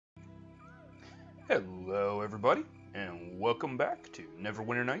Hello everybody, and welcome back to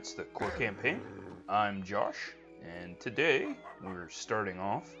Neverwinter Nights, the core campaign. I'm Josh, and today we're starting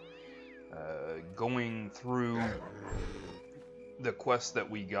off going through the quest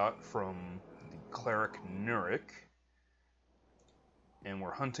that we got from the cleric Nurik, and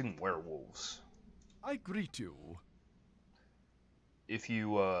we're hunting werewolves. I greet you. If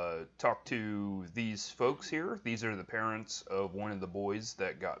you talk to these folks here, these are the parents of one of the boys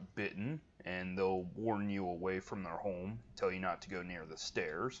that got bitten, and they'll warn you away from their home, tell you not to go near the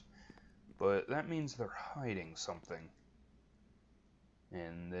stairs. But that means they're hiding something.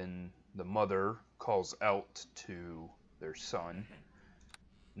 And then the mother calls out to their son,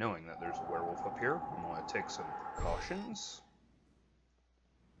 knowing that there's a werewolf up here. I'm going to take some precautions,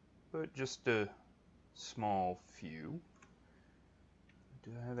 but just a small few.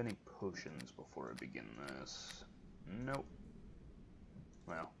 Do I have any potions before I begin this? Nope.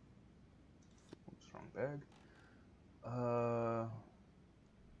 Well, oops, wrong bag. I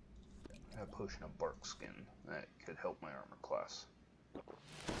have a potion of bark skin. That could help my armor class.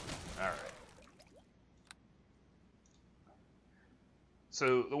 Alright.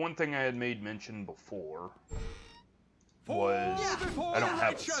 So, the one thing I had made mention before was I don't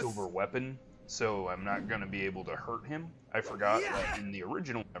have a silver weapon, so I'm not going to be able to hurt him. I forgot that in the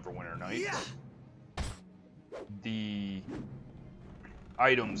original Neverwinter Nights, the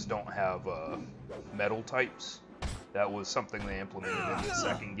items don't have metal types. That was something they implemented in the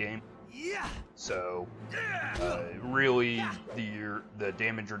second game. So, really, the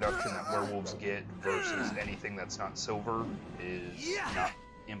damage reduction that werewolves get versus anything that's not silver is not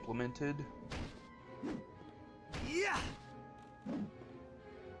implemented.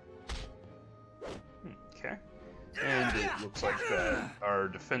 Okay. And it looks like that our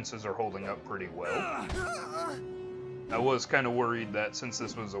defenses are holding up pretty well. I was kind of worried that since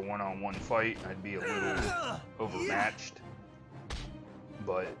this was a one-on-one fight, I'd be a little overmatched.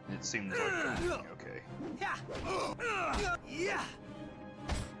 But it seems like they're doing okay.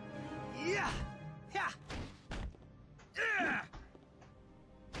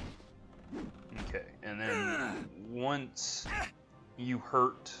 Okay, and then once you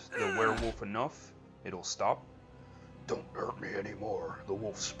hurt the werewolf enough, it'll stop. Don't hurt me anymore. The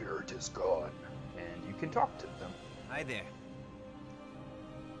wolf spirit is gone. And you can talk to them. Hi there.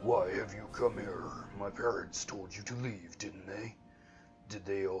 Why have you come here? My parents told you to leave, didn't they? Did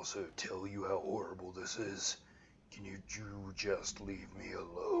they also tell you how horrible this is? Can you just leave me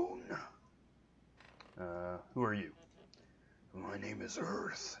alone? Who are you? My name is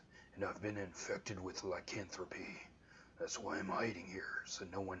Earth, and I've been infected with lycanthropy. That's why I'm hiding here, so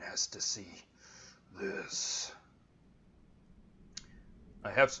no one has to see this. I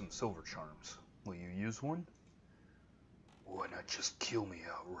have some silver charms. Will you use one? Why not just kill me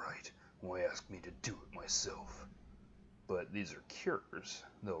outright? Why ask me to do it myself? But these are cures.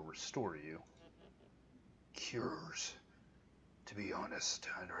 They'll restore you. Cures? To be honest,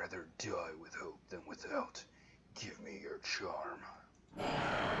 I'd rather die with hope than without. Give me your charm.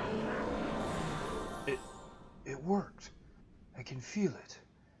 It worked. I can feel it.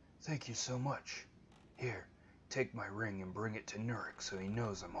 Thank you so much. Here, take my ring and bring it to Nurik so he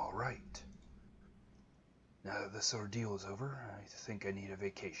knows I'm all right. Now that this ordeal is over, I think I need a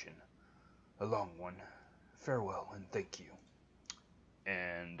vacation. A long one. Farewell and thank you.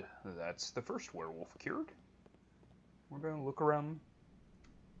 And that's the first werewolf cured. We're going to look around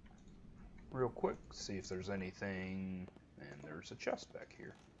real quick, see if there's anything. And there's a chest back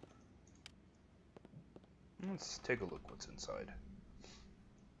here. Let's take a look what's inside.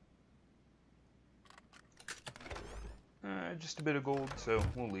 Just a bit of gold, so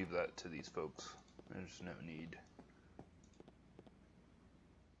we'll leave that to these folks. There's no need.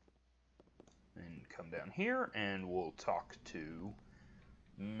 And come down here, and we'll talk to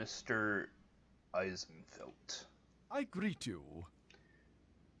Mr. Eisenfeld. I greet you.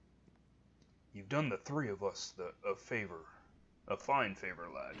 You've done the three of us a favor, a fine favor,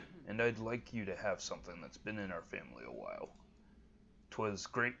 lad, and I'd like you to have something that's been in our family a while. 'Twas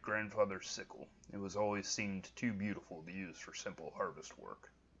great-grandfather's sickle. It was always seemed too beautiful to use for simple harvest work.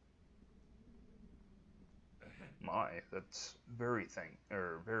 My, that's very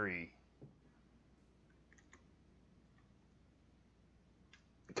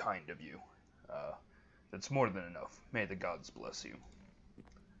kind of you. That's more than enough. May the gods bless you.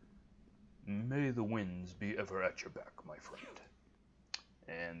 May the winds be ever at your back, my friend.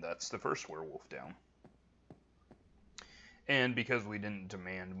 And that's the first werewolf down. And because we didn't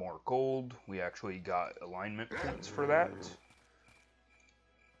demand more gold, we actually got alignment points for that.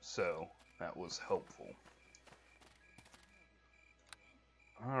 So, that was helpful.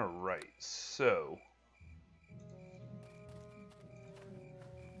 Alright. Alright, so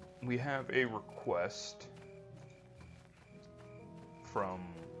we have a request from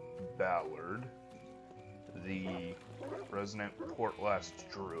Ballard, the resident Portlast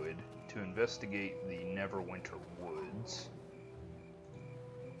druid, to investigate the Neverwinter Woods.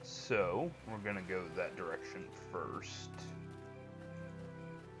 So, we're gonna go that direction first.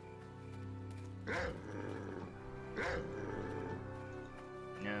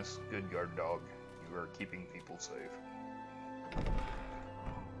 Yes, good guard dog. You are keeping people safe.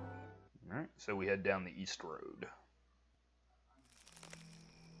 Alright, so we head down the east road.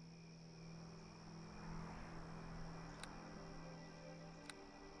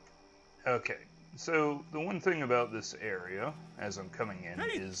 Okay, so the one thing about this area, as I'm coming in,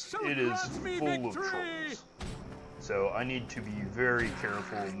 is it is full of trolls. So I need to be very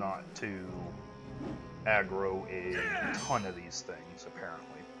careful not to aggro a ton of these things, apparently.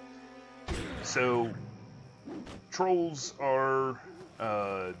 So, trolls are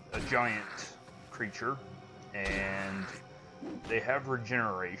a giant creature, and they have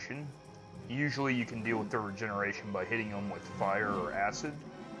regeneration. Usually you can deal with their regeneration by hitting them with fire or acid,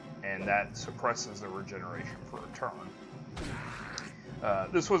 and that suppresses the regeneration for a turn.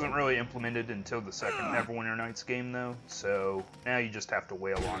 This wasn't really implemented until the second Neverwinter Nights game, though, so now you just have to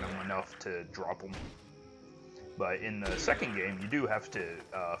wail on them enough to drop them. But in the second game, you do have to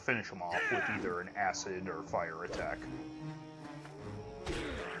finish them off with either an acid or fire attack.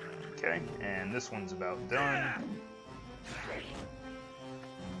 Okay, and this one's about done.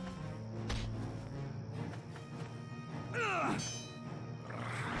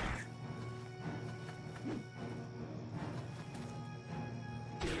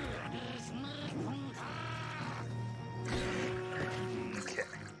 Okay,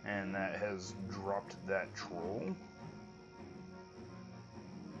 and that has dropped that troll.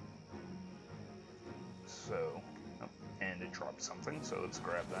 So, oh, and it dropped something, so let's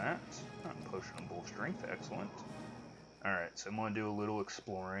grab that. Potion of Bull Strength, excellent. Alright, so I'm going to do a little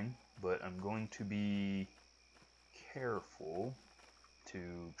exploring, but I'm going to be careful to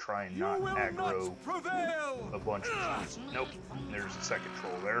try and not aggro a bunch of trolls. Nope, there's a second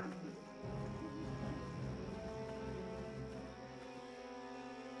troll there.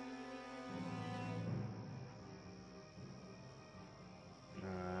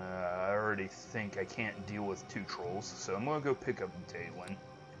 I already think I can't deal with two trolls, so I'm going to go pick up Dalen.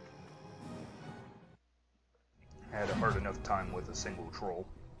 I had a hard enough time with a single troll.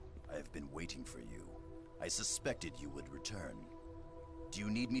 I have been waiting for you. I suspected you would return. Do you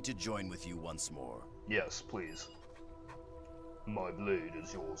need me to join with you once more? Yes, please. My blade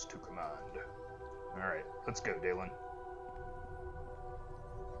is yours to command. Alright, let's go, Dalen.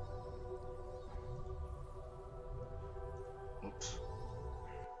 Oops.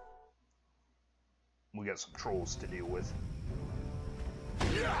 We got some trolls to deal with.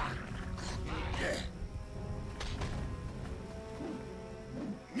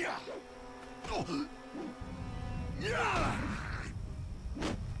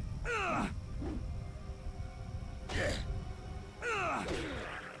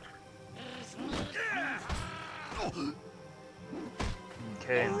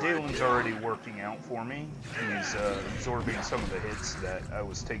 Okay, and Dalen's already working out for me. He's absorbing some of the hits that I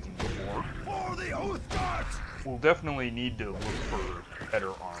was taking before. We'll definitely need to look for better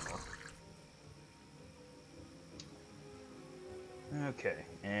armor. Okay,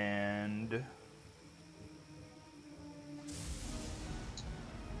 and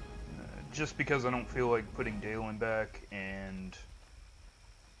just because I don't feel like putting Dalen back, and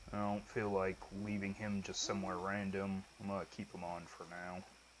I don't feel like leaving him just somewhere random, I'm gonna keep him on for now.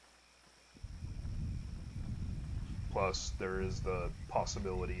 Plus, there is the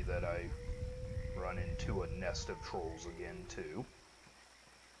possibility that I run into a nest of trolls again, too.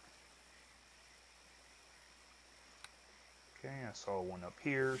 Okay, I saw one up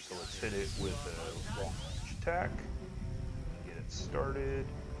here, so let's hit it with a long range attack. Get it started.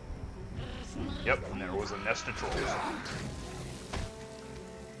 Yep, and there was a nest of trolls.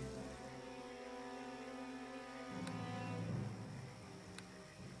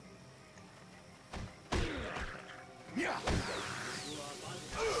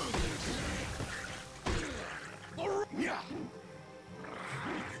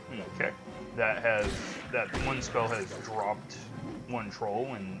 Okay, that one spell has dropped one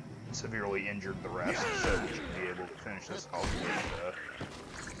troll and severely injured the rest, so we should be able to finish this off with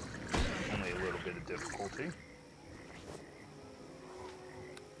only a little bit of difficulty.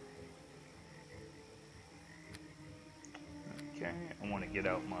 Okay, I want to get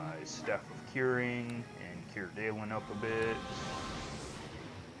out my Staff of Curing and cure Dalen up a bit.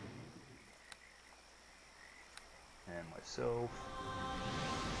 and myself.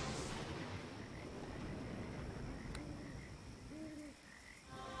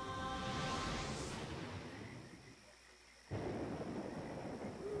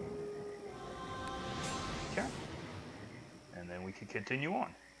 Okay. And then we can continue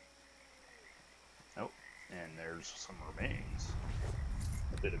on. Oh, and there's some remains.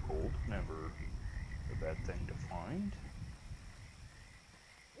 A bit of gold, never a bad thing to find.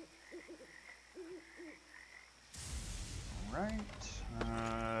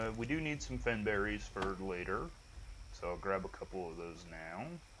 Alright, we do need some fen berries for later, so I'll grab a couple of those now.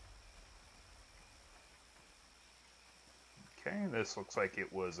 Okay, this looks like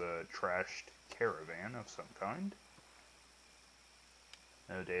it was a trashed caravan of some kind.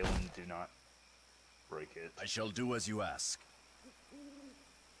 No, Dalen, do not break it. I shall do as you ask.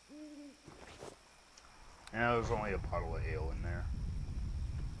 Now there's only a bottle of ale in there.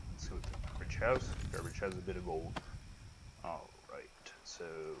 Let's see what the garbage has. Garbage has a bit of gold. Alright, so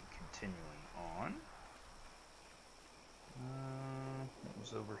continuing on. What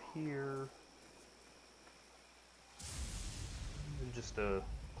was over here? Just a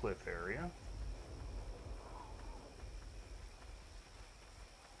cliff area.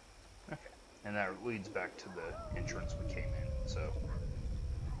 Okay, and that leads back to the entrance we came in, so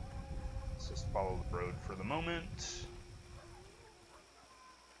let's just follow the road for the moment.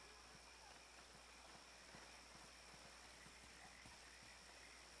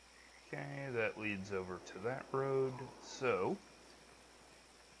 Okay, that leads over to that road, so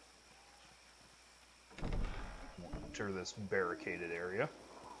we'll enter this barricaded area.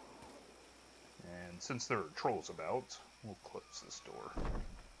 And since there are trolls about, we'll close this door.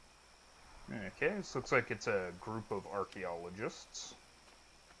 Okay, this looks like it's a group of archaeologists.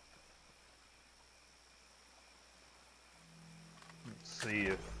 Let's see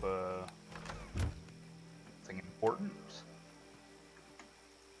if anything important.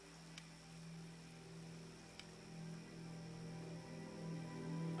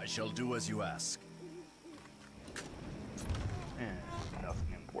 I shall do as you ask. And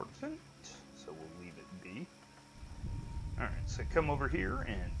nothing important, so we'll leave it be. Alright, so come over here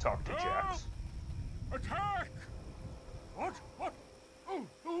and talk to Jax. Attack! What? What? Oh,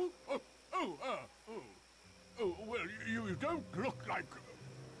 well, you don't look like...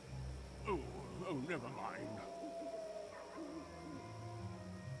 Oh, never mind.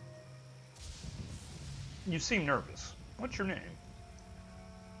 You seem nervous. What's your name?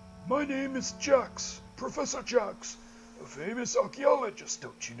 My name is Jax, Professor Jax, a famous archaeologist,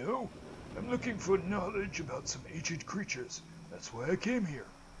 don't you know? I'm looking for knowledge about some ancient creatures. That's why I came here.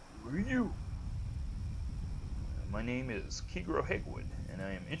 Who are you? My name is Kegro Hegwood, and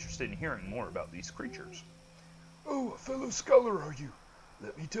I am interested in hearing more about these creatures. Oh, a fellow scholar are you?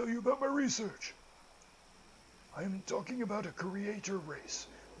 Let me tell you about my research. I am talking about a creator race.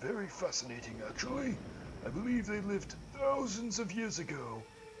 Very fascinating, actually. I believe they lived thousands of years ago,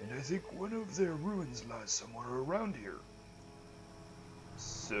 and I think one of their ruins lies somewhere around here.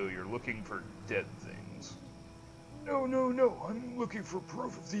 So you're looking for dead things? No. I'm looking for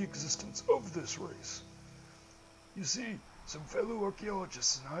proof of the existence of this race. You see, some fellow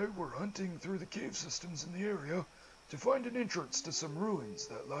archaeologists and I were hunting through the cave systems in the area to find an entrance to some ruins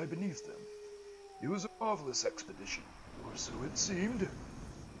that lie beneath them. It was a marvelous expedition, or so it seemed.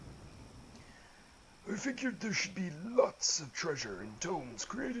 I figured there should be lots of treasure and tomes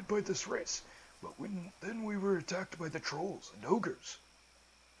created by this race, but then we were attacked by the trolls and ogres.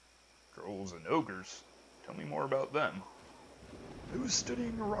 Trolls and ogres? Tell me more about them. I was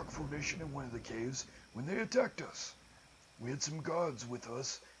studying a rock formation in one of the caves when they attacked us. We had some gods with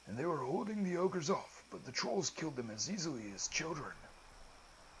us, and they were holding the ogres off, but the trolls killed them as easily as children.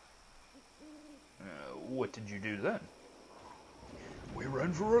 What did you do then? We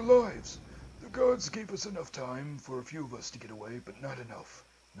ran for our lives. The gods gave us enough time for a few of us to get away, but not enough.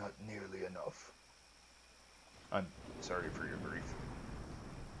 Not nearly enough. I'm sorry for your grief.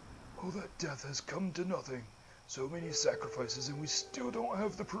 All that death has come to nothing. So many sacrifices, and we still don't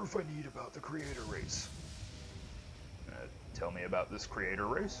have the proof I need about the creator race. Tell me about this creator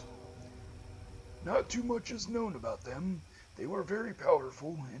race. Not too much is known about them. They were very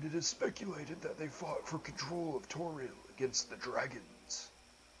powerful, and it is speculated that they fought for control of Toril against the dragons.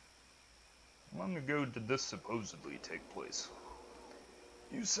 How long ago did this supposedly take place?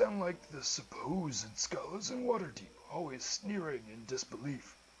 You sound like the supposed scholars in Waterdeep, always sneering in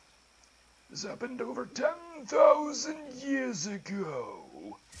disbelief. This happened over 10,000 years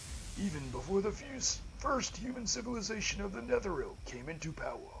ago, even before the first human civilization of the Netheril came into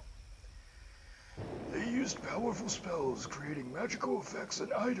power. They used powerful spells, creating magical effects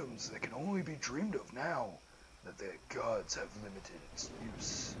and items that can only be dreamed of now. that the gods have limited its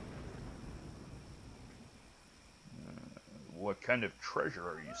use. What kind of treasure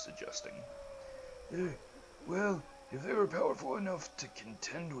are you suggesting? Well, if they were powerful enough to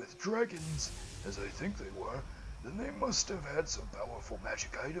contend with dragons, as I think they were, then they must have had some powerful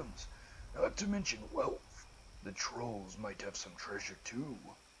magic items. Not to mention wealth. The trolls might have some treasure too.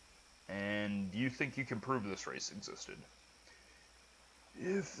 And do you think you can prove this race existed?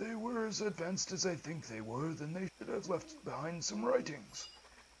 If they were as advanced as I think they were, then they should have left behind some writings.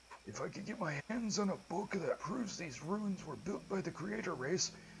 If I could get my hands on a book that proves these ruins were built by the creator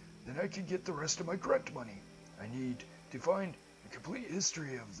race, then I could get the rest of my grant money. I need to find a complete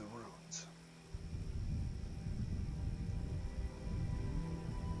history of the ruins.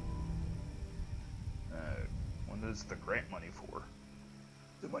 What is the grant money for?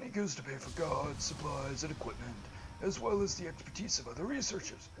 The money goes to pay for guards, supplies, and equipment, as well as the expertise of other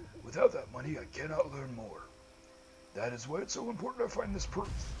researchers. Without that money, I cannot learn more. That is why it's so important I find this proof.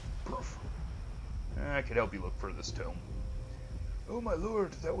 I could help you look for this tome. Oh my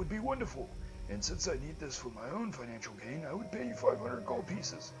lord, that would be wonderful. And since I need this for my own financial gain, I would pay you 500 gold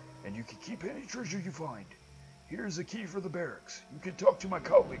pieces, and you can keep any treasure you find. Here's a key for the barracks. You can talk to my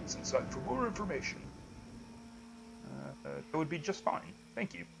colleagues inside for more information. That would be just fine.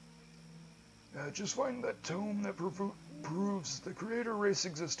 Thank you. Just find that tome that proves the creator race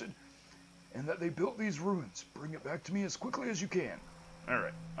existed, and that they built these ruins. Bring it back to me as quickly as you can.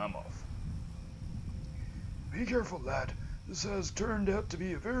 Alright, I'm off. Be careful, lad. This has turned out to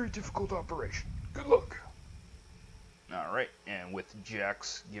be a very difficult operation. Good luck. Alright, and with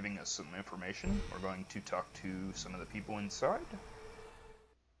Jax giving us some information, we're going to talk to some of the people inside.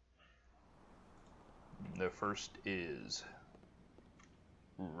 The first is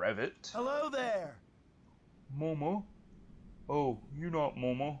Revit. Hello there! Mama? Oh, you not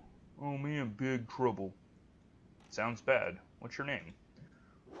Mama. Oh, me in big trouble. Sounds bad. What's your name?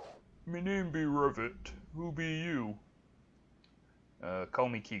 Me name be Revit. Who be you? Call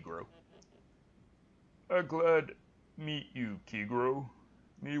me Kigro. I glad meet you, Kigro.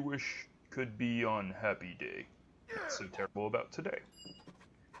 Me wish could be on happy day. What's so terrible about today?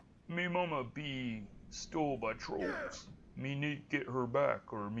 Me mama be stole by trolls. Me need get her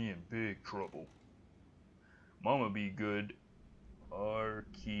back or me in big trouble. Mama be good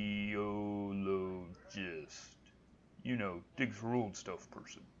archaeologist. You know, digs for old stuff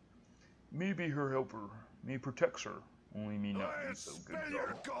person. Me be her helper. Me protects her. Only me not be so good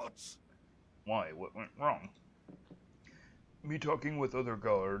dog. Why? What went wrong? Me talking with other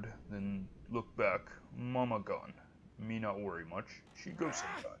guard, then look back. Mama gone. Me not worry much. She goes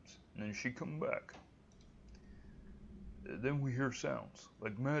sometimes, and then she come back. Then we hear sounds,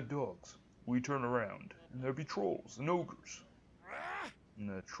 like mad dogs. We turn around, and there be trolls and ogres. And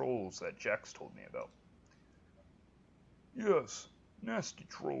the trolls that Jax told me about. Yes, nasty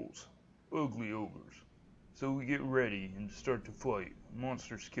trolls. Ugly ogres. So we get ready and start to fight.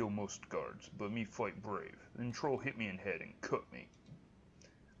 Monsters kill most guards, but me fight brave. Then troll hit me in head and cut me.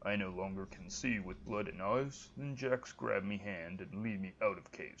 I no longer can see with blood and eyes. Then Jax grab me hand and lead me out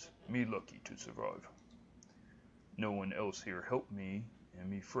of caves. Me lucky to survive. No one else here help me, and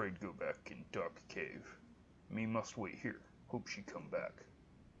me afraid go back in dark cave. Me must wait here. Hope she come back.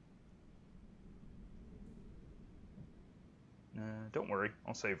 Don't worry,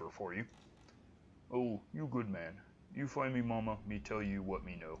 I'll save her for you. Oh, you good man. You find me mama, me tell you what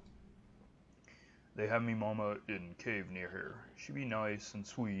me know. They have me mama in cave near here. She be nice and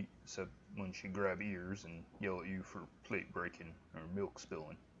sweet, except when she grab ears and yell at you for plate breaking, or milk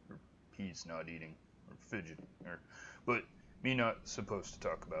spilling, or peas not eating, or fidgeting, but me not supposed to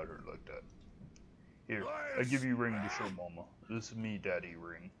talk about her like that. Here, I give you ring to show mama. This is me daddy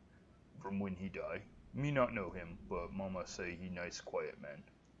ring, from when he die. Me not know him, but mama say he nice quiet man.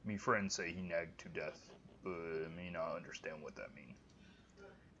 Me friends say he nagged to death, but me not understand what that mean.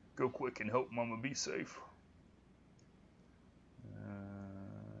 Go quick and help mama be safe.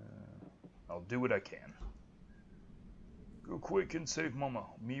 I'll do what I can. Go quick and save mama.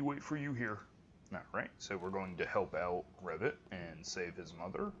 Me wait for you here. Alright, so we're going to help out Revit and save his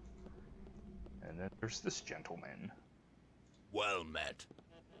mother. And then there's this gentleman. Well met.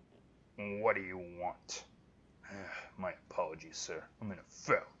 What do you want? My apologies, sir. I'm in a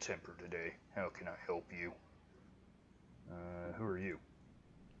foul temper today. How can I help you? Who are you?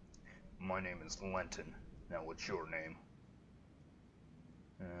 My name is Lenton. Now what's your name?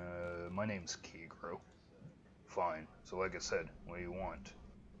 My name's Kigro. Fine. So like I said, what do you want?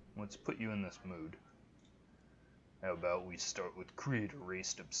 Let's put you in this mood. How about we start with creator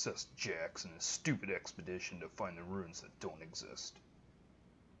race obsessed Jax and a stupid expedition to find the ruins that don't exist.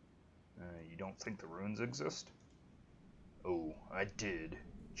 You don't think the ruins exist? Oh, I did.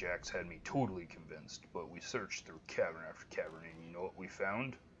 Jax had me totally convinced, but we searched through cavern after cavern, and you know what we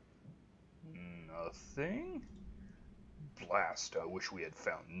found? Nothing? Blast, I wish we had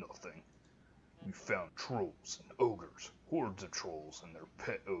found nothing. We found trolls and ogres, hordes of trolls and their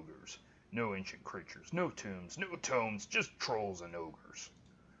pet ogres. No ancient creatures, no tombs, no tomes, just trolls and ogres.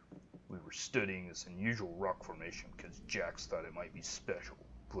 We were studying this unusual rock formation because Jax thought it might be special,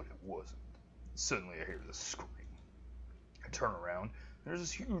 but it wasn't. Suddenly I hear this scream. I turn around, there's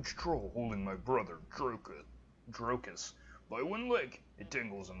this huge troll holding my brother, Drocus, by one leg. It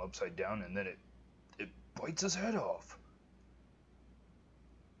dangles him upside down and then it bites his head off.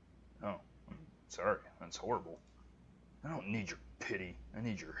 Oh, I'm sorry, that's horrible. I don't need your pity, I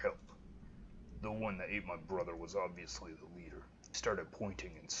need your help. The one that ate my brother was obviously the leader. He started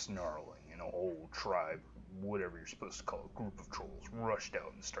pointing and snarling, and a whole tribe, whatever you're supposed to call a group of trolls, rushed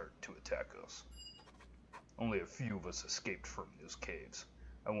out and started to attack us. Only a few of us escaped from those caves.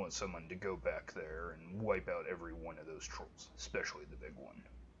 I want someone to go back there and wipe out every one of those trolls, especially the big one.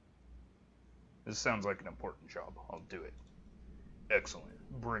 This sounds like an important job. I'll do it. Excellent.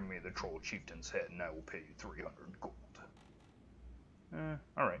 Bring me the troll chieftain's head and I will pay you 300 gold.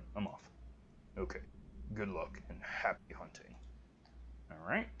 Alright, I'm off. Okay, good luck and happy hunting.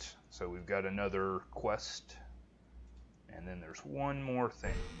 Alright, so we've got another quest, and then there's one more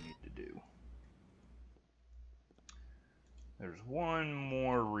thing we need to do. There's one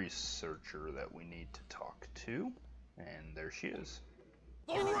more researcher that we need to talk to, and there she is.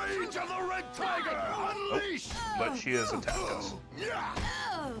 The rage of the red tiger! Unleash! Oh, but she has attacked us.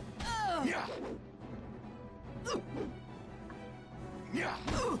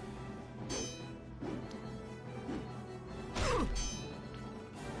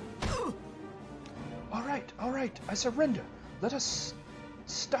 All right, I surrender. Let us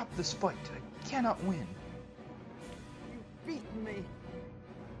stop this fight. I cannot win. You've beaten me.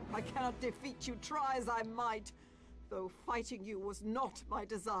 I cannot defeat you, try as I might, though fighting you was not my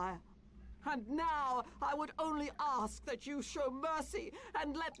desire. And now I would only ask that you show mercy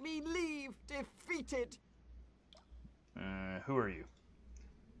and let me leave defeated. Who are you?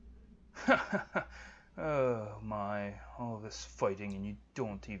 Oh my, all this fighting and you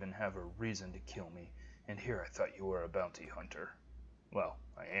don't even have a reason to kill me. And here I thought you were a bounty hunter. Well,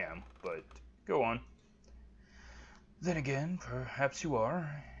 I am, but go on. Then again, perhaps you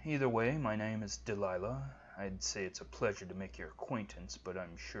are. Either way, my name is Delilah. I'd say it's a pleasure to make your acquaintance, but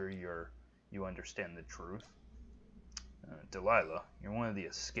I'm sure you understand the truth. Delilah, you're one of the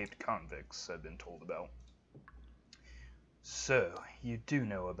escaped convicts I've been told about. So, you do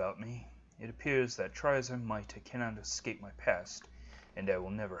know about me. It appears that try as I might, I cannot escape my past, and I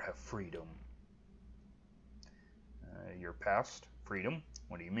will never have freedom. Your past? Freedom?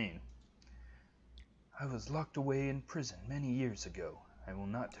 What do you mean? I was locked away in prison many years ago. I will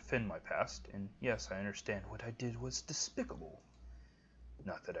not defend my past, and yes, I understand what I did was despicable.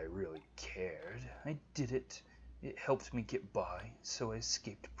 Not that I really cared. I did it. It helped me get by, so I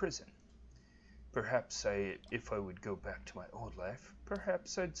escaped prison. Perhaps if I would go back to my old life,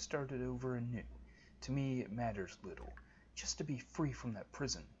 perhaps I'd start it over anew. To me, it matters little. Just to be free from that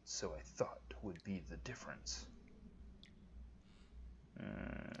prison, so I thought would be the difference.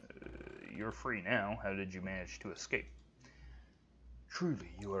 You're free now. How did you manage to escape?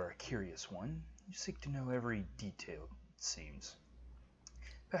 Truly, you are a curious one. You seek to know every detail, it seems.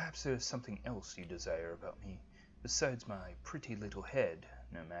 Perhaps there is something else you desire about me, besides my pretty little head.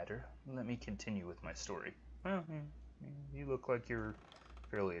 No matter. Let me continue with my story. Well, you look like you're a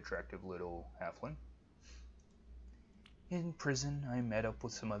fairly attractive little halfling. In prison, I met up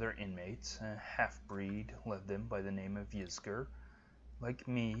with some other inmates. A half-breed led them by the name of Yizger. Like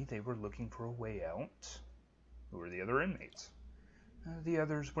me, they were looking for a way out. Who were the other inmates? The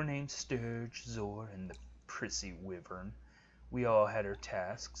others were named Sturge, Zor, and the prissy Wyvern. We all had our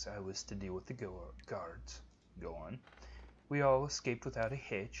tasks. I was to deal with the guards. Go on. We all escaped without a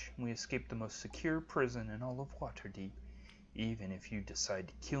hitch. We escaped the most secure prison in all of Waterdeep. Even if you decide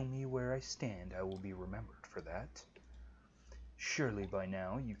to kill me where I stand, I will be remembered for that. Surely by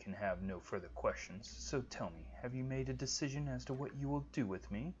now you can have no further questions, so tell me, have you made a decision as to what you will do with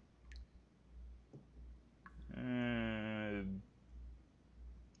me?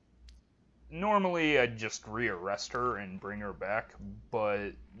 Normally I'd just rearrest her and bring her back,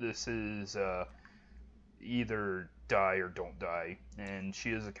 but this is either die or don't die, and she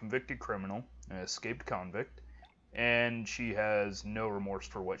is a convicted criminal, an escaped convict, and she has no remorse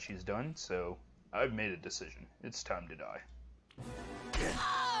for what she's done, so I've made a decision. It's time to die.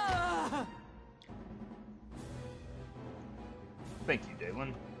 Thank you,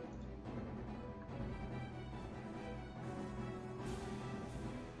 Dalen.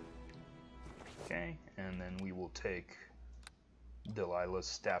 and then we will take Delilah's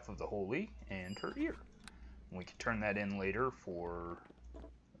Staff of the Holy and her ear. We can turn that in later for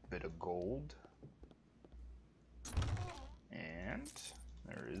a bit of gold. And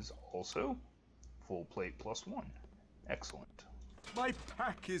there is also full plate +1. Excellent. My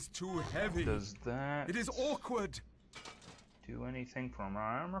pack is too heavy. Does that... It is awkward. Do anything for my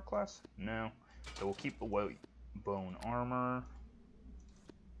armor class? No. So we'll keep the white bone armor.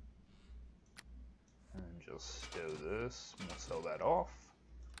 And just stow this. We'll sell that off.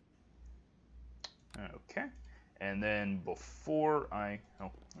 Okay. And then before I...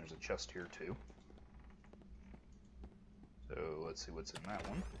 Oh, there's a chest here too. So let's see what's in that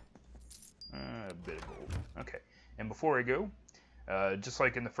one. A bit of gold. Okay. And before I go, just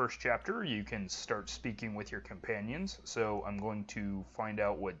like in the first chapter, you can start speaking with your companions. So I'm going to find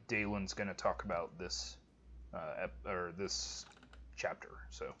out what Dalen's going to talk about this this chapter.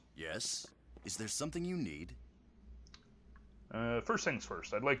 So Yes? Is there something you need? first things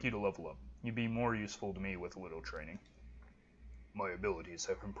first, I'd like you to level up. You'd be more useful to me with a little training. My abilities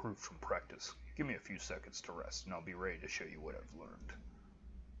have improved from practice. Give me a few seconds to rest, and I'll be ready to show you what I've learned.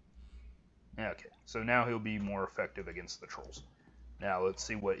 Okay, so now he'll be more effective against the trolls. Now let's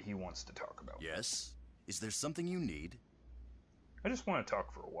see what he wants to talk about. Yes? Is there something you need? I just want to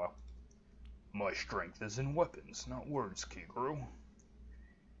talk for a while. My strength is in weapons, not words, Kigro.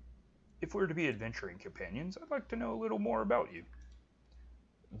 If we're to be adventuring companions, I'd like to know a little more about you.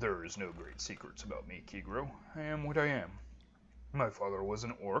 There is no great secrets about me, Kigro. I am what I am. My father was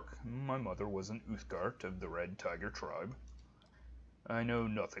an orc, my mother was an Uthgard of the Red Tiger tribe. I know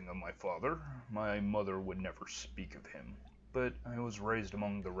nothing of my father. My mother would never speak of him, but I was raised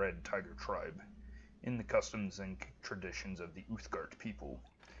among the Red Tiger tribe, in the customs and traditions of the Uthgard people.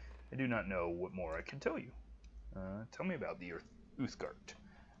 I do not know what more I can tell you. Tell me about the Uthgard,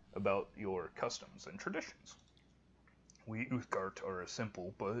 about your customs and traditions. We Uthgard are a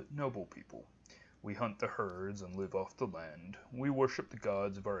simple but noble people. We hunt the herds and live off the land. We worship the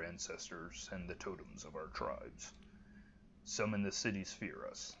gods of our ancestors and the totems of our tribes. Some in the cities fear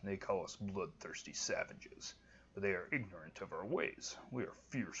us. They call us bloodthirsty savages, but they are ignorant of our ways. We are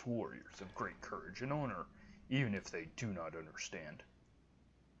fierce warriors of great courage and honor, even if they do not understand.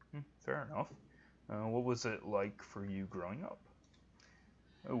 Fair enough. What was it like for you growing up?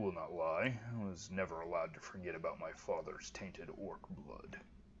 I will not lie. I was never allowed to forget about my father's tainted orc blood.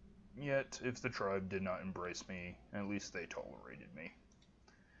 Yet, if the tribe did not embrace me, at least they tolerated me.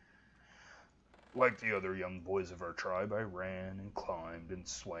 Like the other young boys of our tribe, I ran and climbed and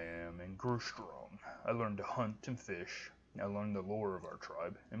swam and grew strong. I learned to hunt and fish. I learned the lore of our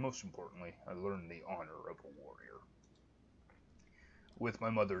tribe, and most importantly, I learned the honor of a warrior. With my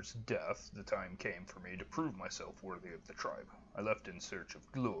mother's death, the time came for me to prove myself worthy of the tribe. I left in search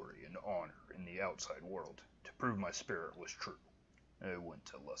of glory and honor in the outside world, to prove my spirit was true. I went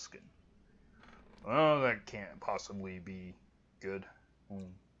to Luskan. Well, that can't possibly be good.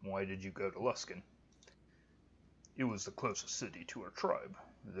 Why did you go to Luskan? It was the closest city to our tribe,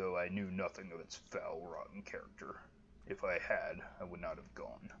 though I knew nothing of its foul, rotten character. If I had, I would not have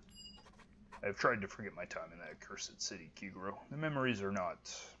gone. I have tried to forget my time in that accursed city, Kigro. The memories are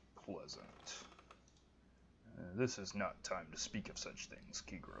not pleasant. This is not time to speak of such things,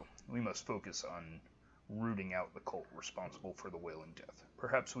 Kigro. We must focus on rooting out the cult responsible for the Wailing death.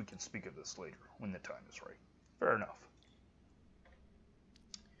 Perhaps we can speak of this later, when the time is right. Fair enough.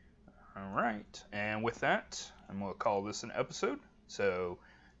 Alright, and with that, I'm going to call this an episode. So,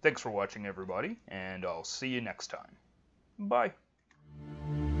 thanks for watching, everybody, and I'll see you next time. Bye.